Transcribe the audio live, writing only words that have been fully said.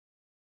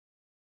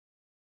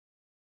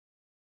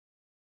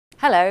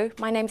Hello,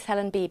 my name's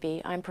Helen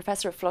Beebee. I'm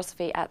Professor of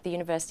Philosophy at the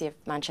University of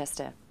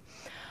Manchester.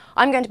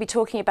 I'm going to be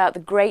talking about the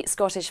great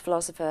Scottish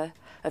philosopher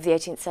of the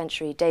 18th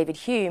century, David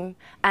Hume,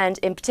 and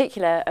in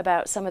particular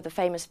about some of the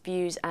famous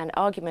views and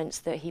arguments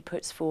that he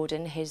puts forward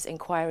in his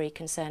Enquiry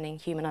concerning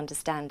human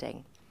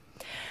understanding.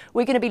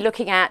 We're going to be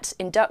looking at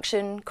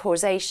induction,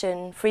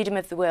 causation, freedom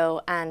of the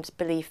will, and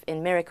belief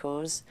in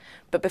miracles.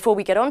 But before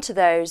we get on to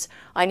those,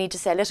 I need to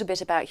say a little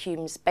bit about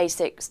Hume's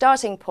basic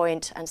starting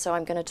point, and so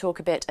I'm going to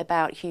talk a bit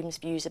about Hume's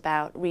views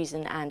about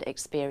reason and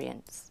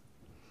experience.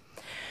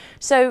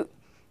 So,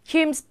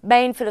 Hume's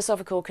main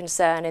philosophical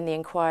concern in the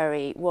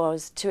Enquiry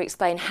was to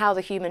explain how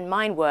the human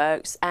mind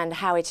works and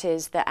how it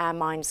is that our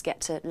minds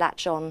get to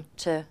latch on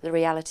to the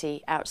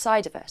reality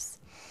outside of us.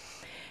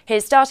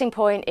 His starting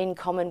point, in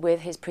common with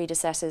his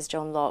predecessors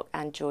John Locke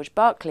and George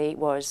Berkeley,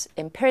 was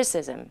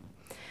empiricism.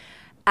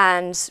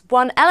 And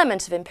one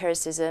element of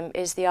empiricism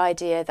is the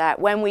idea that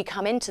when we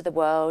come into the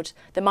world,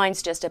 the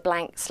mind's just a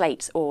blank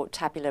slate, or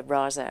tabula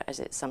rasa, as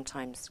it's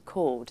sometimes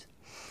called.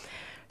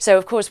 So,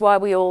 of course, while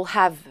we all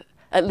have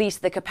at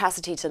least the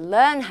capacity to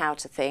learn how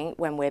to think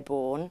when we're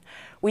born,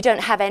 we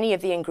don't have any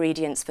of the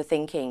ingredients for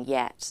thinking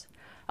yet.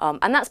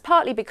 And that's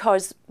partly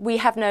because we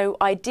have no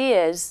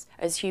ideas,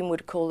 as Hume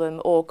would call them,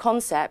 or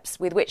concepts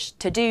with which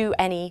to do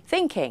any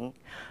thinking.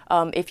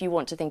 If you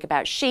want to think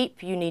about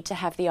sheep, you need to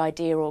have the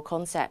idea or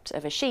concept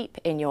of a sheep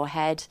in your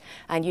head,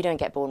 and you don't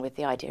get born with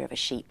the idea of a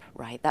sheep,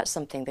 right? That's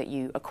something that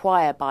you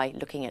acquire by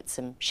looking at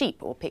some sheep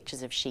or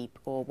pictures of sheep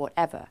or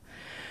whatever.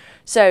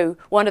 So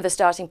one of the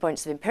starting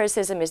points of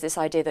empiricism is this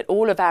idea that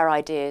all of our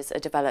ideas are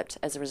developed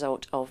as a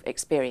result of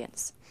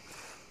experience.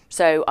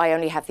 So I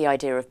only have the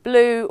idea of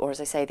blue, or as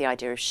I say, the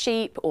idea of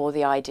sheep, or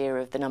the idea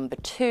of the number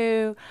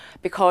 2,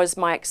 because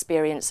my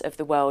experience of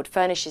the world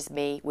furnishes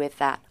me with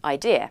that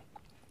idea.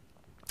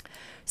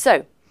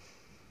 So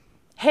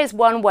here's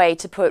one way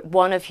to put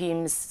one of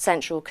Hume's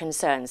central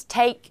concerns.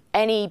 Take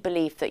any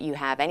belief that you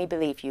have, any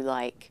belief you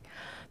like.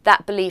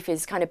 That belief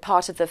is kind of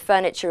part of the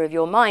furniture of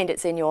your mind.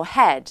 It's in your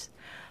head.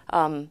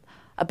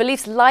 A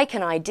belief's like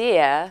an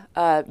idea.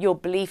 Your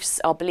beliefs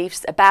are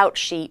beliefs about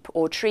sheep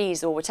or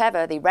trees or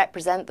whatever. They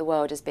represent the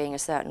world as being a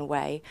certain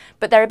way.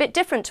 But they're a bit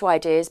different to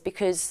ideas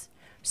because,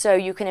 so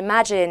you can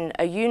imagine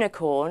a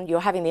unicorn.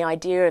 You're having the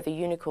idea of a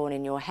unicorn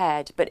in your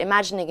head, but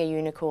imagining a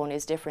unicorn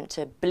is different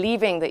to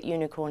believing that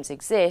unicorns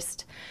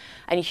exist.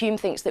 And Hume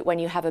thinks that when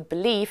you have a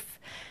belief,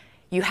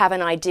 you have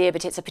an idea,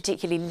 but it's a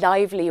particularly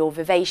lively or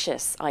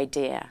vivacious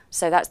idea.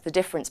 So that's the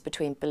difference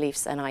between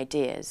beliefs and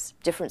ideas,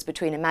 difference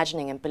between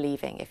imagining and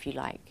believing, if you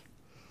like.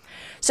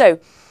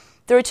 So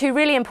there are two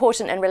really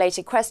important and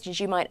related questions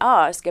you might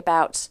ask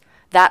about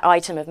that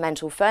item of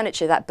mental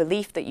furniture, that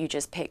belief that you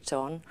just picked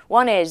on.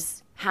 One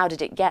is, how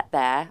did it get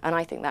there? And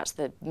I think that's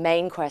the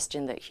main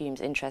question that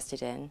Hume's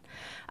interested in.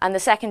 And the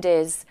second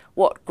is,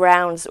 what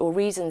grounds or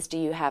reasons do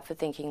you have for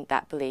thinking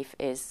that belief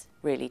is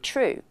really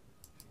true?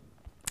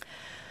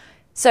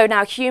 So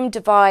now Hume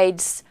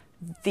divides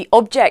the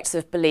objects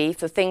of belief,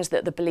 the things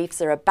that the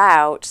beliefs are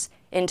about,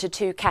 into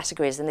two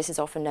categories, and this is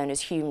often known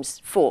as Hume's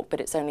fork,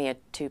 but it's only a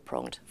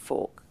two-pronged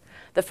fork.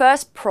 The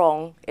first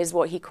prong is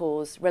what he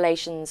calls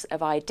relations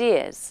of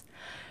ideas.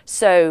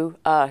 So,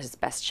 it's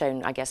best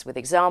shown, I guess, with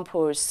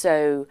examples.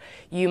 So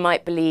you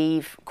might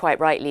believe, quite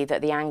rightly,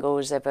 that the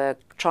angles of a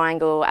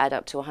triangle add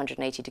up to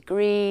 180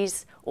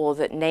 degrees, or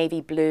that navy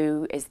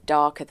blue is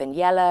darker than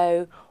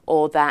yellow,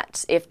 or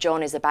that if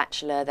John is a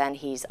bachelor, then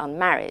he's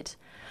unmarried.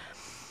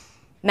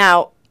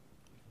 Now,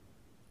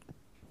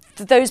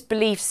 those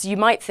beliefs you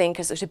might think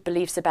are sort of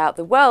beliefs about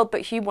the world,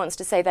 but Hume wants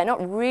to say they're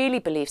not really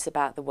beliefs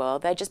about the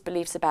world, they're just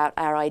beliefs about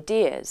our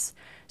ideas.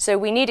 So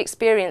we need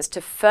experience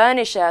to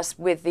furnish us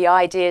with the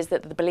ideas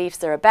that the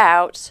beliefs are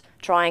about,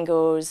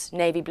 triangles,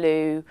 navy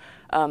blue,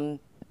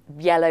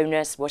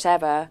 yellowness,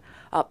 whatever.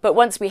 But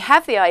once we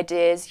have the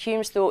ideas,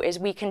 Hume's thought is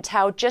we can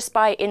tell just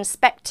by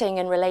inspecting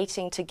and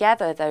relating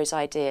together those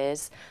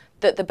ideas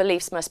that the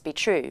beliefs must be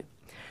true.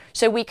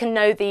 So we can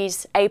know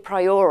these a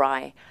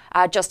priori.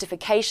 Our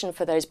justification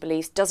for those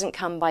beliefs doesn't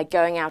come by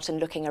going out and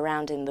looking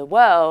around in the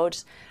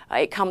world.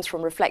 It comes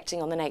from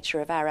reflecting on the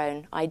nature of our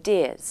own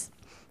ideas.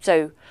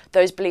 So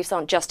those beliefs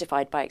aren't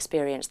justified by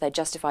experience. They're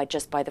justified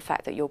just by the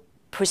fact that you're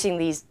putting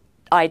these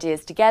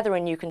ideas together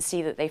and you can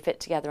see that they fit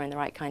together in the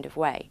right kind of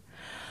way.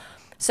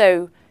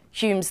 So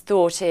Hume's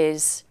thought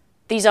is,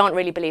 these aren't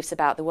really beliefs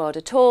about the world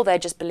at all, they're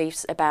just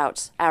beliefs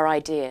about our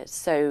ideas.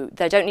 So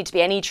there don't need to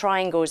be any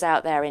triangles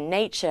out there in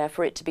nature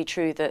for it to be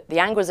true that the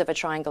angles of a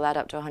triangle add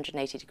up to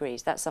 180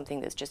 degrees. That's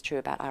something that's just true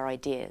about our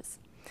ideas.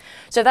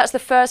 So that's the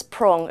first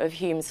prong of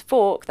Hume's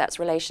fork, that's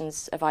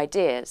relations of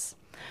ideas.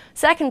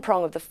 Second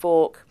prong of the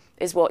fork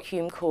is what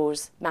Hume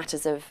calls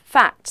matters of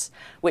fact,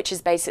 which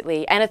is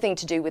basically anything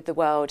to do with the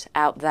world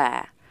out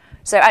there.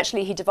 So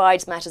actually he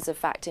divides matters of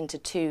fact into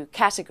two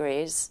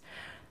categories.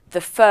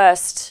 The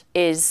first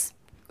is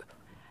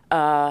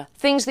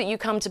things that you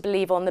come to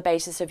believe on the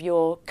basis of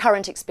your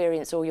current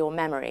experience or your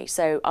memory.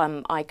 So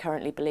I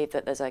currently believe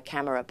that there's a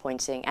camera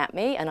pointing at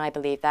me, and I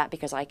believe that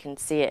because I can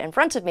see it in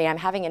front of me. I'm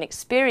having an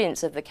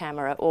experience of the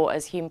camera, or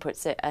as Hume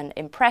puts it, an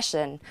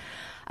impression.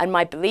 And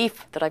my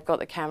belief that I've got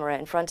the camera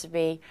in front of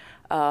me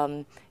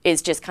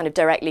is just kind of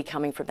directly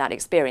coming from that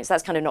experience.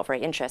 That's kind of not very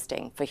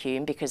interesting for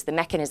Hume, because the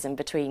mechanism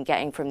between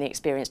getting from the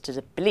experience to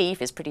the belief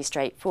is pretty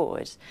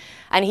straightforward.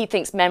 And he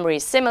thinks memory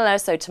is similar,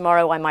 so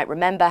tomorrow I might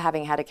remember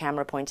having had a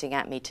camera pointing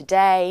at me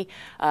today.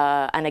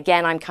 And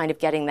again, I'm kind of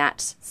getting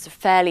that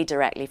fairly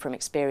directly from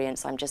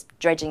experience. I'm just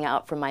dredging it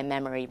up from my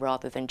memory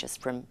rather than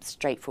just from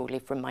straightforwardly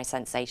from my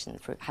sensation,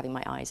 from having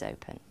my eyes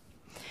open.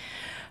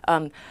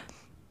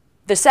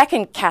 The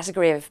second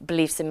category of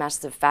beliefs in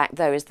matters of fact,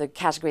 though, is the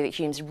category that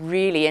Hume's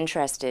really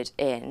interested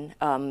in.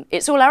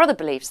 It's all our other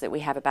beliefs that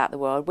we have about the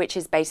world, which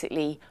is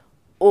basically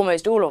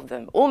almost all of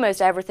them.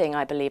 Almost everything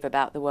I believe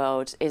about the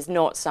world is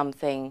not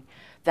something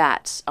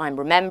that I'm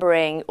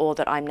remembering or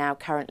that I'm now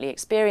currently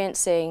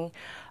experiencing.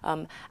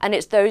 And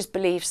it's those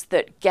beliefs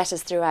that get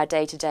us through our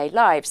day-to-day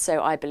lives.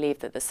 So I believe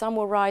that the sun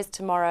will rise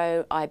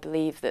tomorrow. I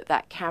believe that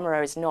that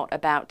camera is not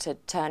about to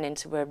turn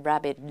into a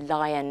rabid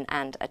lion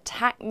and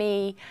attack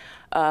me.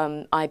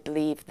 I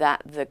believe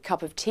that the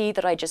cup of tea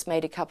that I just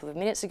made a couple of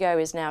minutes ago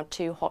is now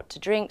too hot to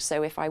drink.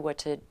 So if I were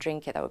to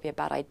drink it, that would be a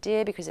bad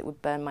idea because it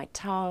would burn my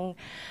tongue,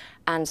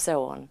 and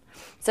so on.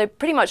 So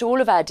pretty much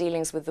all of our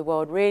dealings with the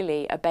world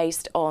really are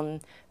based on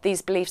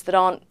these beliefs that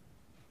aren't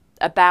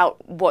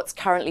about what's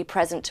currently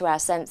present to our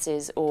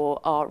senses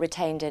or are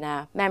retained in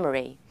our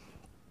memory.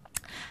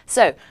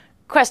 So,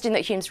 question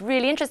that Hume's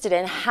really interested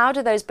in, how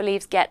do those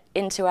beliefs get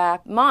into our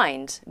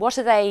mind? What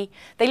are they?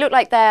 They look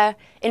like they're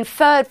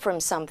inferred from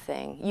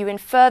something. You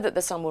infer that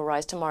the sun will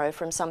rise tomorrow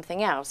from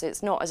something else.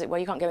 It's not as it, well,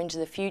 you can't go into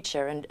the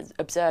future and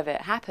observe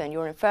it happen.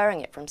 You're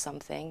inferring it from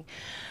something.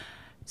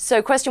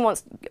 So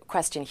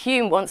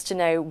Hume wants to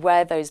know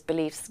where those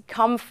beliefs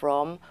come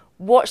from,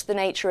 what's the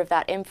nature of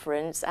that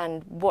inference,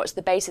 and what's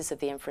the basis of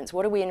the inference.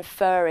 What are we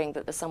inferring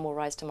that the sun will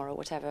rise tomorrow,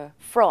 whatever,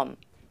 from?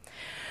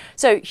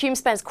 So Hume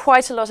spends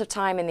quite a lot of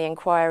time in the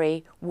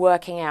Enquiry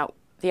working out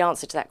the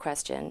answer to that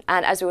question.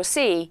 And as we'll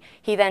see,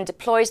 he then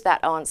deploys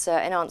that answer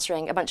in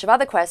answering a bunch of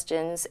other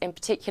questions, in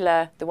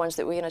particular the ones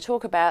that we're going to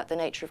talk about, the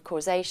nature of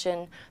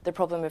causation, the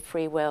problem of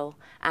free will,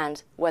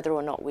 and whether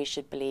or not we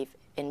should believe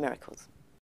in miracles.